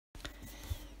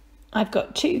I've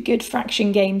got two good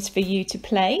fraction games for you to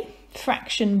play,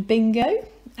 Fraction Bingo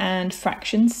and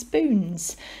Fraction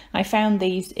Spoons. I found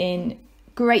these in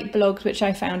great blogs which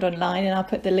I found online, and I'll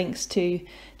put the links to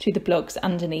the blogs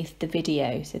underneath the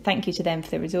video. So thank you to them for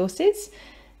the resources.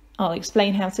 I'll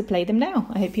explain how to play them now.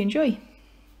 I hope you enjoy.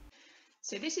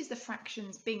 So this is the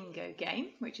Fractions Bingo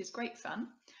game, which is great fun.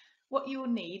 What you'll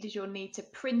need is to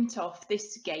print off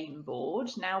this game board.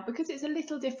 Now, because it's a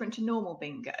little different to normal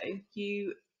bingo,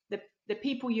 the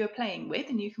people you're playing with,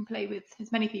 and you can play with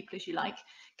as many people as you like,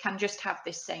 can just have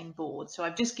this same board. So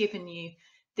I've just given you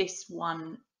this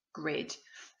one grid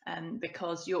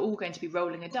because you're all going to be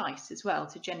rolling a dice as well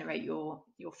to generate your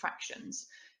fractions.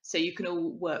 So you can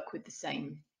all work with the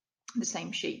same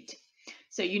sheet.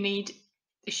 So you need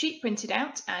the sheet printed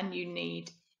out, and you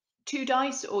need 2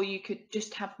 dice, or you could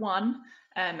just have one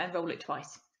and roll it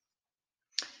twice.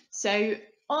 So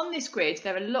on this grid,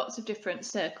 there are lots of different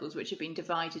circles which have been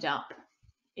divided up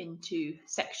into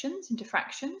sections, into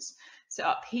fractions. So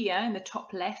up here in the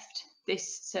top left,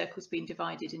 this circle's been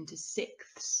divided into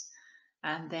sixths.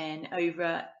 And then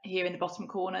over here in the bottom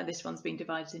corner, this one's been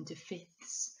divided into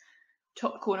fifths.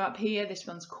 Top corner up here, this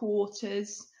one's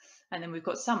quarters. And then we've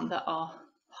got some that are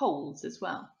wholes as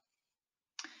well.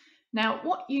 Now,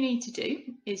 what you need to do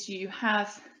is you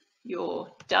have your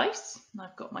dice.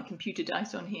 I've got my computer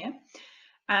dice on here.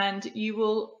 And you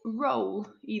will roll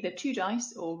either 2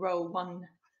 dice or roll 1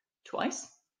 twice.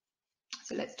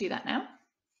 So let's do that now.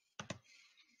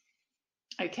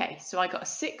 Okay, so I got a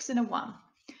 6 and a 1.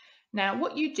 Now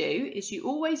what you do is you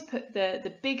always put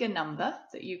the bigger number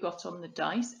that you got on the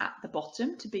dice at the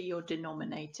bottom to be your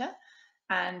denominator,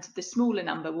 and the smaller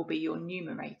number will be your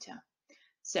numerator.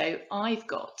 So I've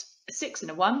got a 6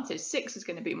 and a 1, so 6 is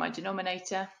going to be my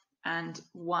denominator and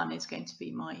 1 is going to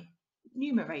be my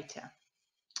numerator.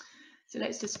 So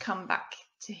let's just come back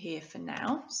to here for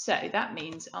now. So that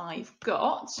means I've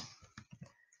got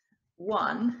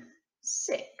 1/6.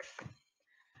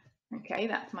 Okay,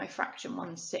 that's my fraction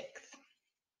 1/6.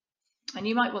 And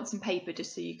you might want some paper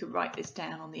just so you can write this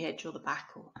down on the edge or the back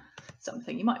or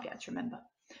something. You might be able to remember.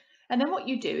 And then what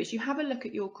you do is you have a look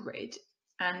at your grid,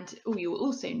 and you will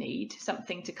also need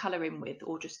something to colour in with,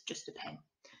 or just a pen.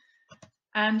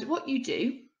 And what you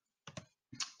do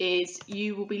is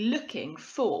you will be looking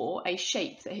for a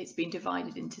shape that has been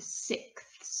divided into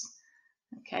sixths.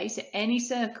 Okay, so any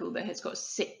circle that has got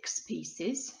 6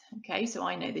 pieces. Okay, so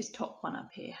I know this top one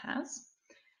up here has.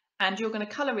 And you're going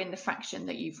to colour in the fraction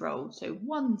that you've rolled, so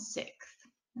 1/6.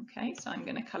 Okay, so I'm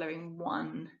going to colour in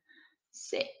 1/6.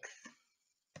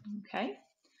 Okay.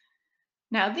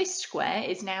 Now this square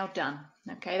is now done.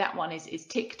 Okay, that one is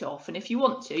ticked off, and if you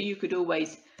want to, you could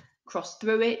always cross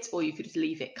through it, or you could just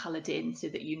leave it coloured in so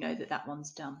that you know that that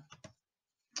one's done.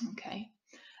 Okay,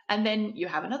 and then you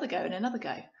have another go and another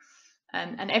go,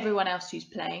 and everyone else who's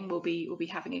playing will be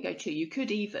having a go too. You could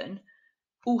even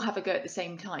all have a go at the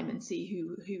same time and see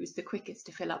who is the quickest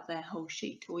to fill up their whole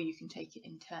sheet, or you can take it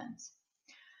in turns.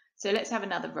 So let's have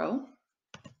another roll.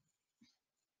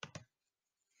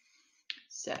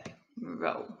 So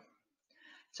roll.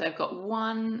 So I've got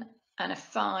 1 and a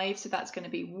 5, so that's going to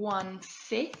be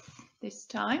 1/5 this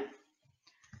time.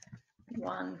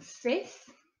 1/5.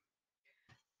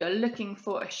 You're looking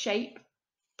for a shape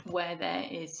where there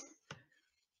is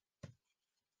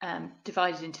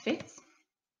divided into fifths.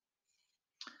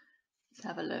 Let's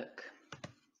have a look.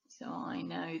 So I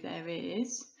know there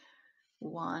is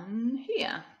one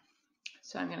here.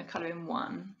 So I'm going to colour in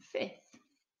 1/5.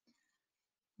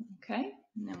 Okay,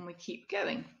 and then we keep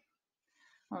going.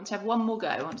 I want to have one more go.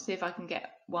 I want to see if I can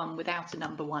get one without a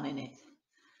number 1 in it.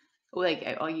 Oh, there you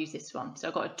go. I'll use this one. So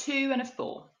I've got a 2 and a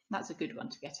 4. That's a good one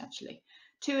to get, actually.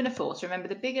 2 and a 4. So remember,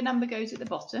 the bigger number goes at the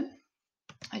bottom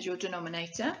as your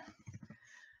denominator.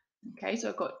 Okay, so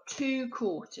I've got 2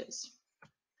 quarters.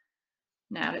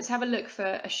 Now let's have a look for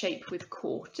a shape with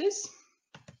quarters.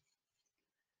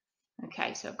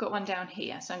 Okay, so I've got one down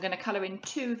here. So I'm going to colour in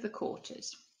 2 of the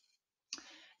quarters.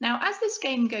 Now, as this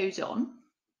game goes on,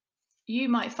 you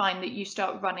might find that you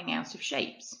start running out of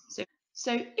shapes.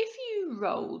 So if you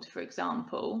rolled, for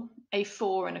example, a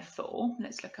 4 and a 4,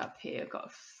 let's look up here, I've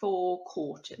got 4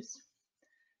 quarters.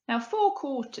 Now 4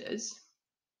 quarters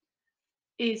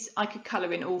is, I could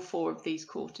colour in all 4 of these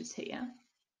quarters here.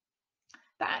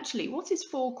 But actually, what is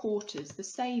 4 quarters the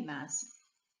same as?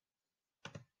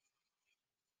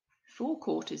 4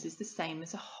 quarters is the same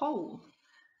as a whole.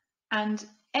 And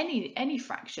any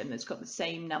fraction that's got the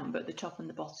same number at the top and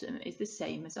the bottom is the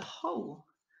same as a whole.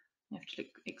 You have to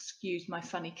excuse my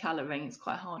funny colouring, it's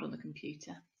quite hard on the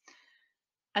computer.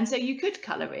 And so you could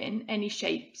colour in any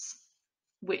shapes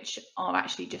which are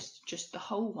actually just the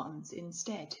whole ones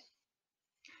instead.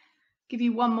 give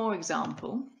you one more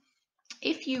example.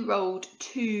 If you rolled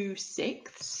 2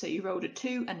 sixths, so you rolled a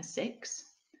 2 and a 6,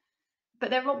 but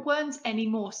there weren't any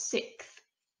more sixth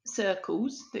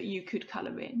circles that you could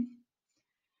colour in,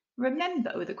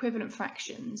 remember with equivalent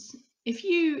fractions, if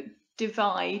you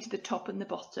divide the top and the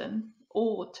bottom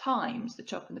or times the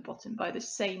top and the bottom by the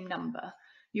same number,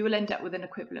 you will end up with an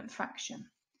equivalent fraction.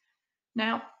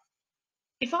 Now,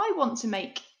 if I want to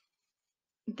make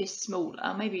this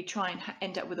smaller, maybe try and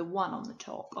end up with a 1 on the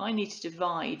top, I need to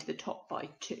divide the top by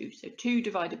 2. So 2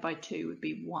 divided by 2 would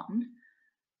be 1.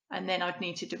 And then I'd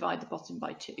need to divide the bottom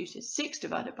by 2. So 6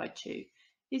 divided by 2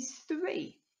 is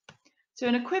 3. So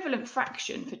an equivalent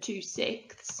fraction for 2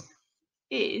 sixths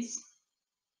is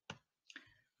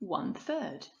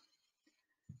 1/3.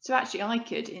 So actually I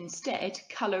could instead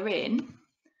colour in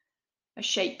a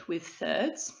shape with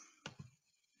thirds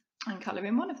and colour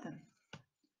in one of them.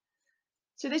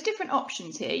 So there's different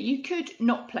options here. You could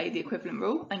not play the equivalent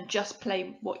rule and just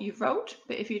play what you've rolled,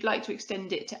 but if you'd like to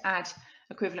extend it to add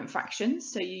equivalent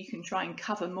fractions so you can try and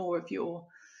cover more of your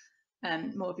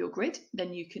grid,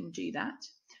 then you can do that.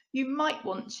 You might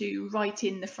want to write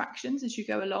in the fractions as you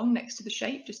go along next to the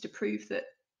shape, just to prove that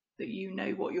you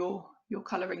know what you're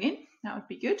colouring in. That would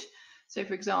be good. So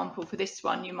for example, for this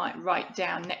one, you might write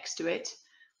down next to it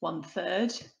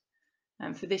 1/3.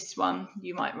 And for this one,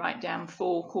 you might write down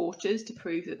 4/4 to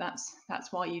prove that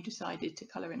that's why you decided to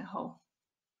colour in a hole.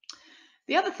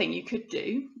 The other thing you could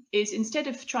do is, instead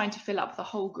of trying to fill up the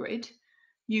whole grid,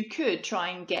 you could try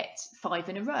and get 5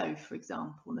 in a row, for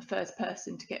example, and the first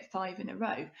person to get 5 in a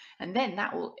row. And then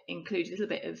that will include a little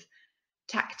bit of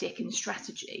tactic and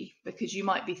strategy, because you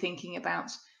might be thinking about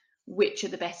which are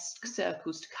the best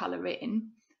circles to colour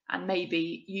in, and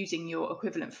maybe using your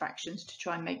equivalent fractions to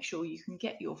try and make sure you can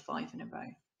get your 5 in a row.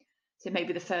 So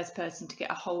maybe the first person to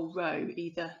get a whole row,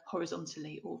 either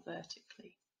horizontally or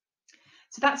vertically.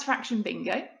 So that's Fraction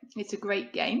Bingo. It's a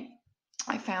great game.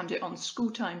 I found it on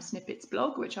Schooltime Snippets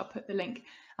blog, which I'll put the link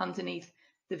underneath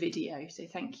the video. So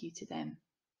thank you to them.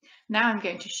 Now I'm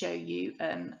going to show you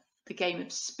the game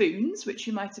of spoons, which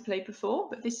you might have played before,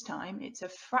 but this time it's a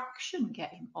fraction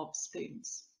game of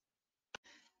spoons.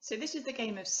 So this is the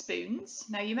game of spoons.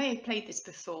 Now you may have played this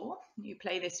before. You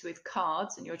play this with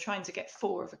cards and you're trying to get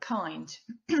 4 of a kind.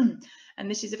 And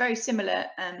this is a very similar,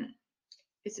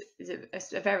 is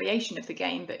a variation of the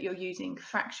game, but you're using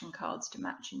fraction cards to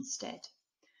match instead.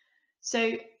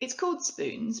 So it's called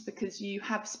spoons because you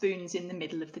have spoons in the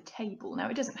middle of the table. Now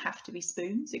it doesn't have to be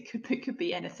spoons, it could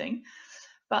be anything,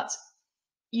 but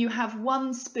you have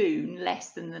 1 spoon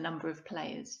less than the number of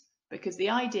players. Because the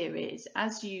idea is,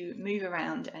 as you move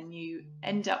around and you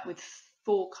end up with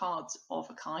 4 cards of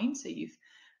a kind, so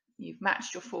you've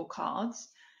matched your 4 cards,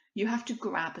 you have to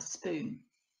grab a spoon.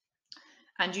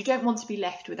 And you don't want to be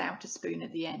left without a spoon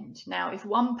at the end. Now, if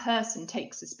one person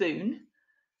takes a spoon,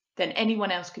 then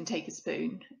anyone else can take a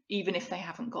spoon, even if they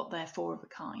haven't got their 4 of a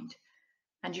kind.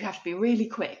 And you have to be really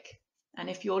quick. And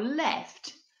if you're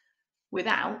left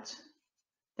without,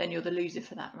 then you're the loser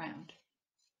for that round.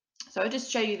 So I'll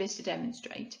just show you this to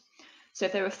demonstrate. So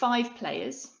if there are 5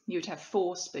 players, you would have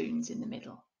 4 spoons in the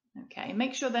middle. Okay,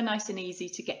 make sure they're nice and easy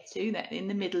to get to. They're in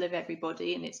the middle of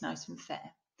everybody and it's nice and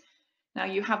fair. Now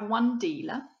you have 1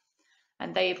 dealer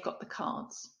and they have got the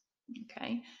cards.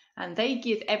 Okay, and they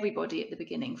give everybody at the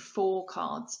beginning 4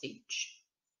 cards each.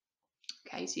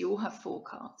 Okay, so you all have 4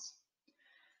 cards.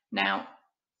 Now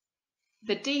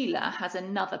the dealer has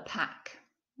another pack.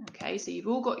 Okay, so you've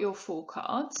all got your 4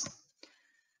 cards.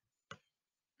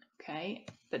 Okay,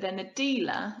 but then the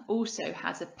dealer also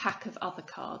has a pack of other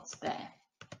cards there.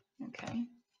 Okay,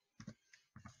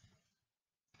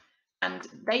 and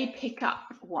they pick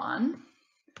up one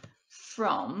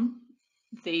from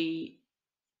the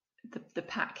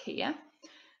pack here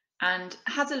and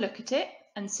has a look at it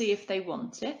and see if they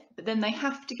want it, but then they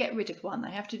have to get rid of one.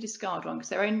 They have to discard one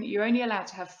because you're only allowed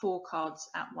to have 4 cards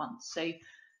at once. So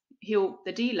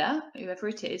the dealer, whoever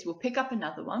it is, will pick up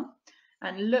another one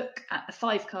and look at the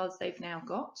 5 cards they've now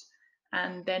got,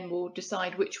 and then we'll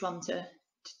decide which one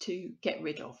to get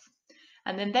rid of.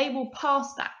 And then they will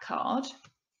pass that card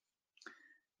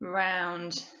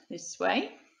round this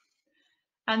way,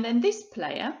 and then this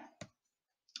player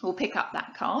will pick up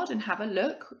that card and have a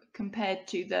look compared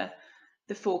to the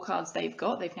 4 cards they've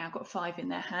got. They've now got 5 in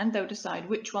their hand. They'll decide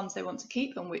which ones they want to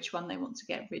keep and which one they want to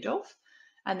get rid of,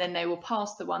 and then they will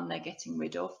pass the one they're getting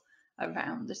rid of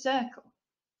around the circle.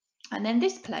 And then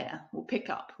this player will pick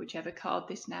up whichever card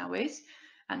this now is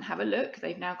and have a look.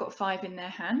 They've now got 5 in their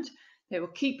hand. They will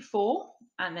keep 4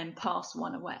 and then pass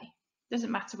 1 away.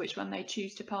 Doesn't matter which one they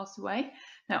choose to pass away.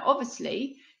 Now,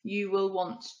 obviously, you will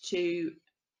want to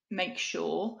make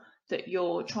sure that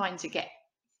you're trying to get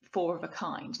 4 of a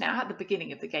kind. Now, at the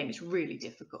beginning of the game, it's really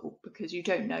difficult because you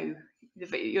don't know,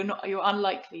 you're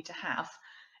unlikely to have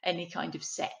any kind of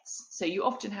sets. So you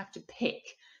often have to pick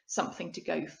something to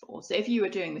go for. So if you were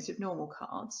doing this with normal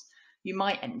cards, you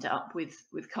might end up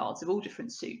with cards of all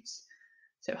different suits.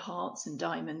 So hearts and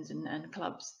diamonds and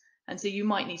clubs. And so you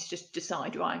might need to just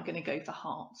decide, right, I'm going to go for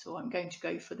hearts, or I'm going to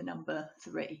go for the number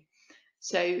 3.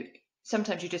 So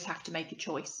sometimes you just have to make a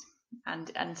choice.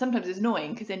 And sometimes it's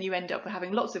annoying because then you end up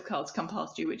having lots of cards come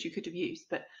past you which you could have used,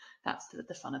 but that's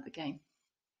the fun of the game.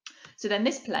 So then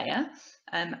this player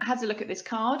has a look at this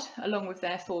card along with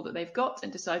their 4 that they've got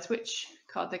and decides which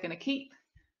card they're going to keep,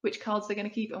 which cards they're going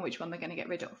to keep, and which one they're going to get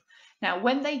rid of. Now,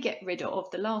 when they get rid of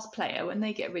the last player, when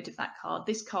they get rid of that card,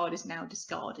 this card is now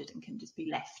discarded and can just be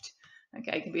left.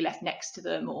 Okay, it can be left next to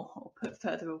them or put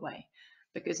further away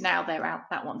because now they're out.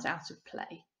 That one's out of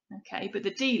play. Okay, but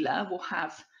the dealer will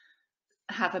have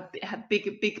a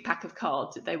big pack of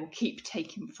cards that they will keep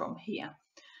taking from here.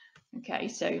 Okay,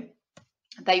 so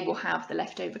they will have the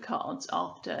leftover cards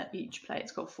after each player.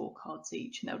 It's got 4 cards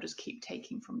each, and they'll just keep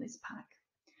taking from this pack.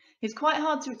 It's quite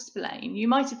hard to explain. You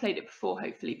might have played it before,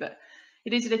 hopefully, but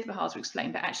it is a little bit hard to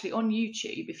explain. But actually on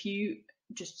YouTube, if you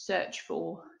just search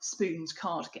for Spoons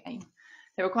card game,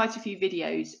 there are quite a few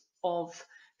videos of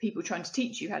people trying to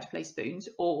teach you how to play Spoons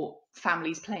or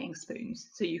families playing Spoons.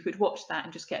 So you could watch that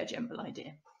and just get a general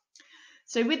idea.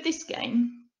 So with this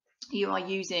game, you are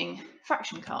using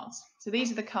fraction cards. So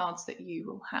these are the cards that you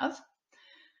will have.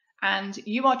 And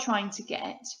you are trying to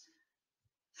get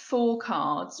 4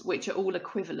 cards which are all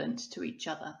equivalent to each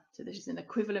other. So this is an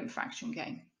equivalent fraction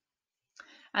game.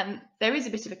 And there is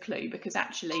a bit of a clue because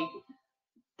actually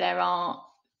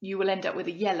you will end up with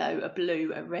a yellow, a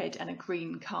blue, a red and a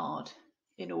green card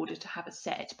in order to have a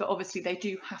set. But obviously they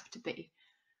do have to be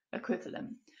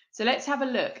equivalent. So let's have a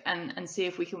look and see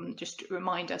if we can just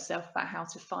remind ourselves about how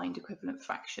to find equivalent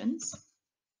fractions.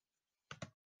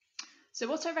 So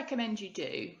what I recommend you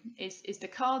do is the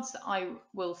cards that I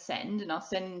will send, and I'll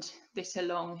send this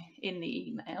along in the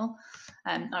email,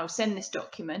 I will send this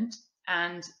document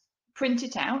and print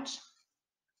it out.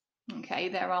 Okay,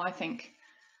 there are, I think,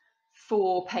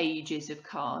 4 pages of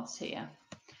cards here.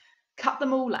 Cut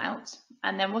them all out,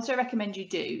 and then what I recommend you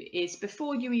do is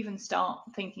before you even start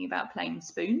thinking about playing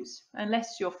Spoons,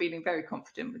 unless you're feeling very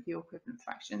confident with your equivalent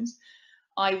fractions,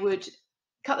 I would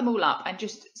cut them all up and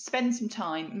just spend some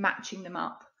time matching them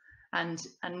up and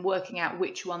working out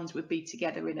which ones would be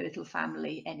together in a little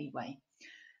family anyway.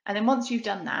 And then once you've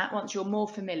done that, once you're more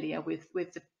familiar with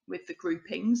the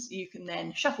groupings, you can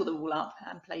then shuffle them all up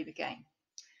and play the game.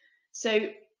 So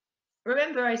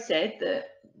remember I said that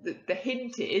the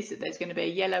hint is that there's going to be a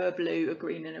yellow, a blue, a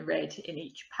green and a red in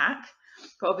each pack,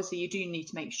 but obviously you do need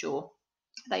to make sure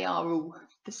they are all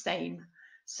the same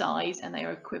size and they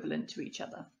are equivalent to each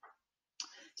other.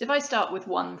 So if I start with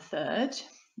 1/3,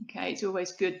 okay, it's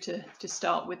always good to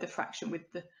start with the fraction with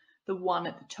the 1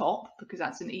 at the top because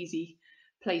that's an easy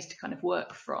place to kind of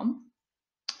work from.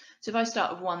 So if I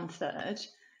start with 1/3,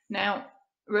 now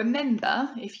remember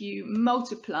if you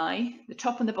multiply the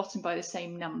top and the bottom by the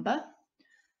same number,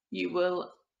 you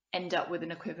will end up with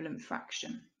an equivalent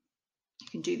fraction. You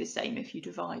can do the same if you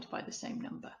divide by the same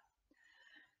number.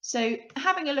 So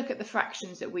having a look at the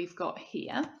fractions that we've got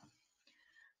here,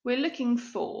 we're looking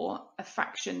for a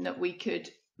fraction that we could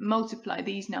multiply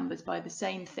these numbers by the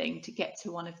same thing to get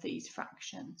to one of these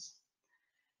fractions.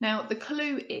 Now, the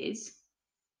clue is,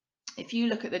 if you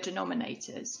look at the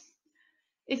denominators,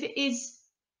 if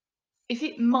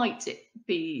it might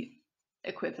be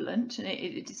equivalent, and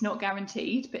it is not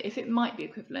guaranteed, but if it might be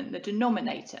equivalent, the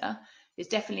denominator is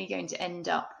definitely going to end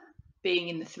up being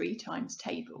in the 3 times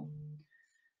table.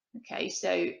 Okay,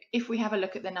 so if we have a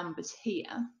look at the numbers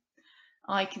here,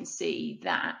 I can see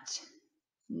that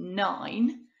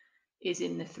 9 is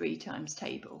in the 3 times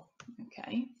table.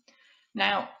 Okay,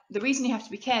 now the reason you have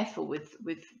to be careful with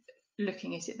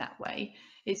looking at it that way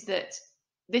is that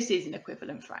this is an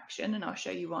equivalent fraction, and I'll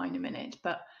show you why in a minute.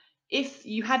 But if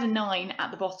you had a 9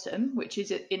 at the bottom, which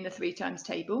is in the 3 times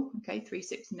table, okay, 3,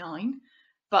 6, 9,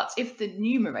 but if the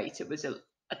numerator was a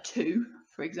 2,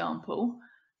 for example,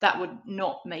 that would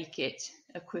not make it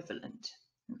equivalent,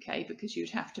 okay, because you'd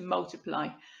have to multiply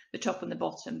the top and the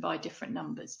bottom by different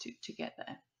numbers to get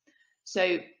there.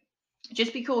 So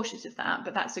just be cautious of that,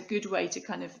 but that's a good way to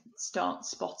kind of start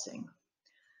spotting.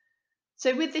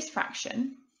 So with this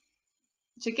fraction,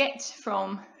 to get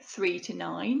from 3 to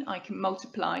 9, I can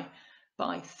multiply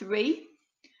by 3,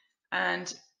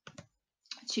 and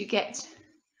to get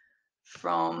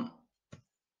from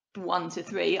 1 to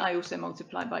 3, I also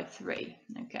multiply by 3.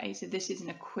 Okay, so this is an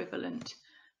equivalent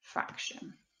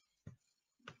fraction.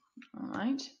 All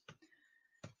right.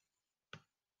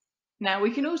 Now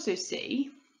we can also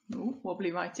see,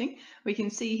 wobbly writing, we can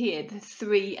see here the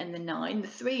 3 and the 9. The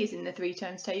 3 is in the 3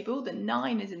 times table, the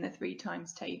 9 is in the 3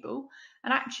 times table.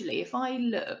 And actually, if I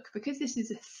look, because this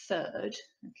is a third,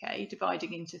 okay,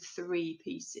 dividing into 3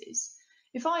 pieces,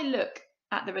 if I look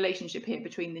at the relationship here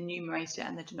between the numerator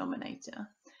and the denominator,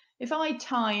 if I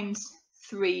times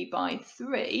 3 by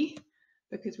 3,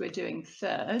 because we're doing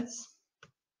thirds,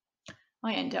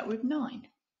 I end up with 9.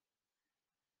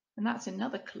 And that's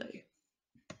another clue.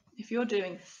 If you're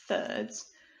doing thirds,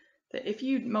 that if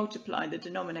you multiply the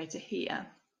denominator here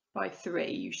by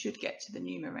 3, you should get to the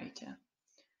numerator.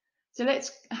 So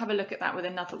let's have a look at that with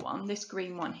another one, this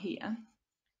green one here.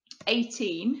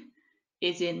 18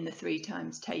 is in the 3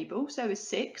 times table, so is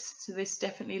 6, so this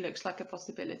definitely looks like a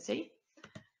possibility.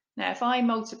 Now if I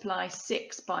multiply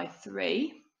 6 by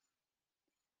 3,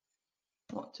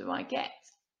 what do I get?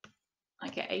 I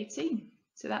get 18,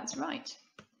 so that's right.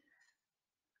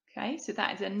 Okay, so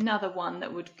that is another one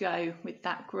that would go with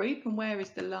that group. And where is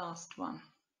the last one?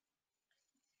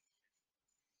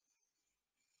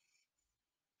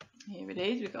 Here it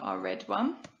is, we've got our red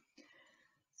one.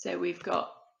 So we've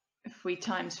got, if we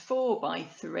times 4 by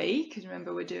 3, because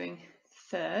remember we're doing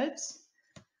thirds,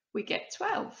 we get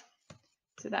 12.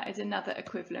 So that is another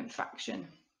equivalent fraction.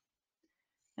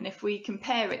 And if we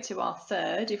compare it to our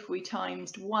third, if we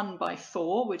times 1 by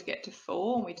 4, we'd get to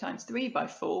 4, and we times 3 by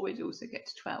 4, we'd also get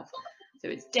to 12. So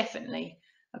it's definitely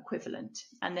equivalent.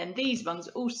 And then these ones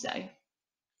also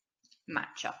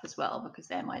match up as well, because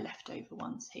they're my leftover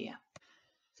ones here.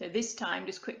 So this time,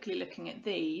 just quickly looking at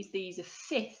these are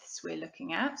fifths we're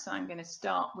looking at. So I'm going to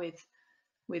start with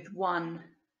 1/5.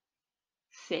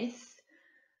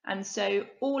 And so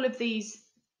all of these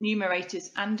numerators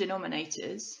and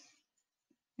denominators,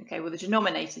 okay, well the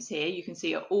denominators here you can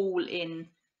see are all in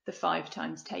the 5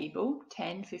 times table,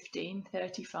 10, 15,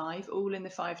 35, all in the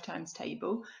 5 times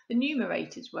table. The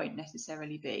numerators won't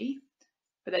necessarily be,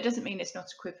 but that doesn't mean it's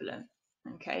not equivalent.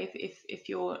 Okay, if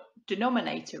your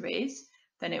denominator is,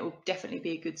 then it will definitely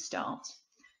be a good start.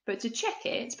 But to check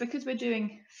it, because we're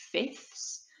doing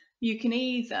fifths, you can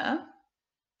either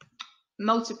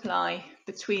multiply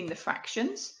between the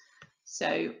fractions.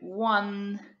 So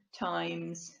 1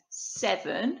 times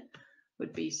 7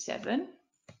 would be 7.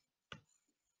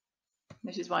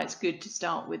 This is why it's good to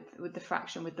start with the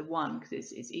fraction with the 1,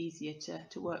 because it's easier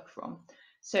to work from.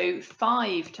 So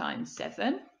 5 times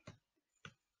 7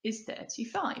 is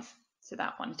 35. So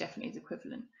that one definitely is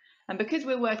equivalent. And because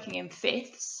we're working in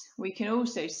fifths, we can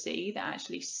also see that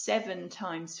actually 7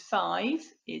 times 5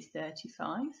 is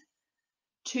 35.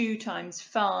 2 times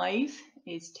 5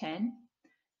 is 10.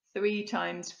 3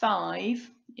 times 5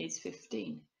 is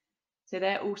 15. So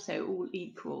they're also all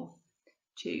equal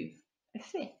to a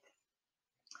fifth.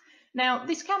 Now,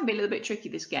 this can be a little bit tricky,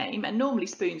 this game, and normally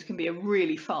spoons can be a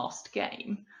really fast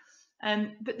game,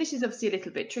 but this is obviously a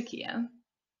little bit trickier.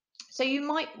 So you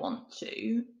might want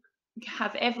to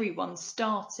have everyone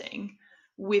starting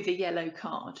with a yellow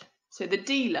card. So the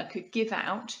dealer could give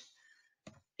out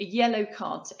a yellow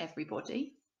card to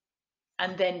everybody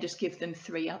and then just give them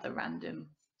 3 other random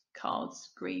cards,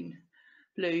 green,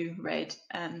 blue, red,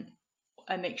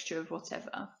 a mixture of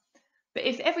whatever. But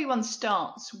if everyone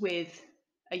starts with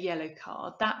a yellow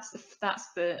card, that's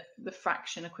the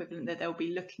fraction equivalent that they'll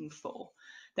be looking for.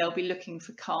 They'll be looking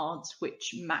for cards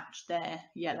which match their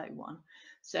yellow one.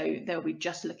 So they'll be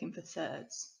just looking for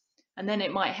thirds. And then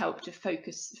it might help to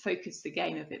focus the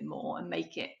game a bit more and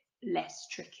make it less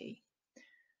tricky.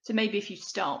 So maybe if you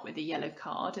start with a yellow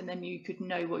card, and then you could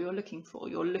know what you're looking for.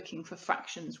 You're looking for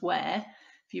fractions where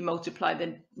if you multiply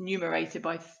the numerator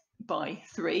by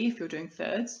 3, if you're doing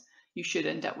thirds, you should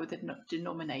end up with a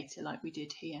denominator like we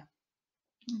did here.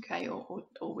 Okay, or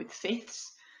with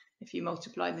fifths, if you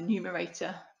multiply the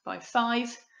numerator by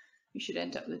 5, you should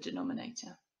end up with a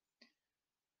denominator.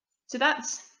 So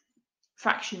that's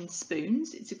fraction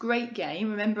spoons. It's a great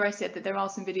game. Remember I said that there are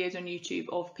some videos on YouTube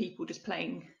of people just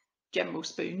playing general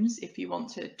spoons if you want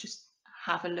to just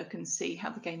have a look and see how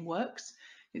the game works.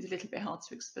 It's a little bit hard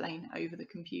to explain over the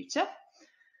computer.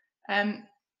 And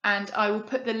I will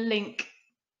put the link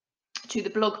to the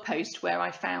blog post where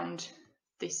I found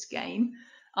this game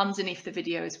underneath the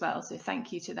video as well. So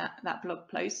thank you to that blog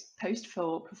post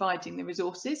for providing the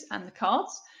resources and the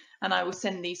cards. And I will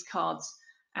send these cards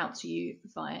out to you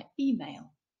via email.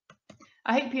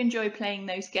 I hope you enjoy playing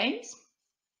those games.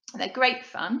 They're great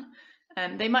fun.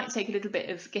 They might take a little bit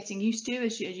of getting used to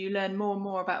as you learn more and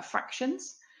more about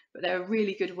fractions, but they're a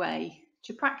really good way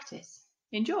to practice.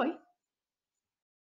 Enjoy!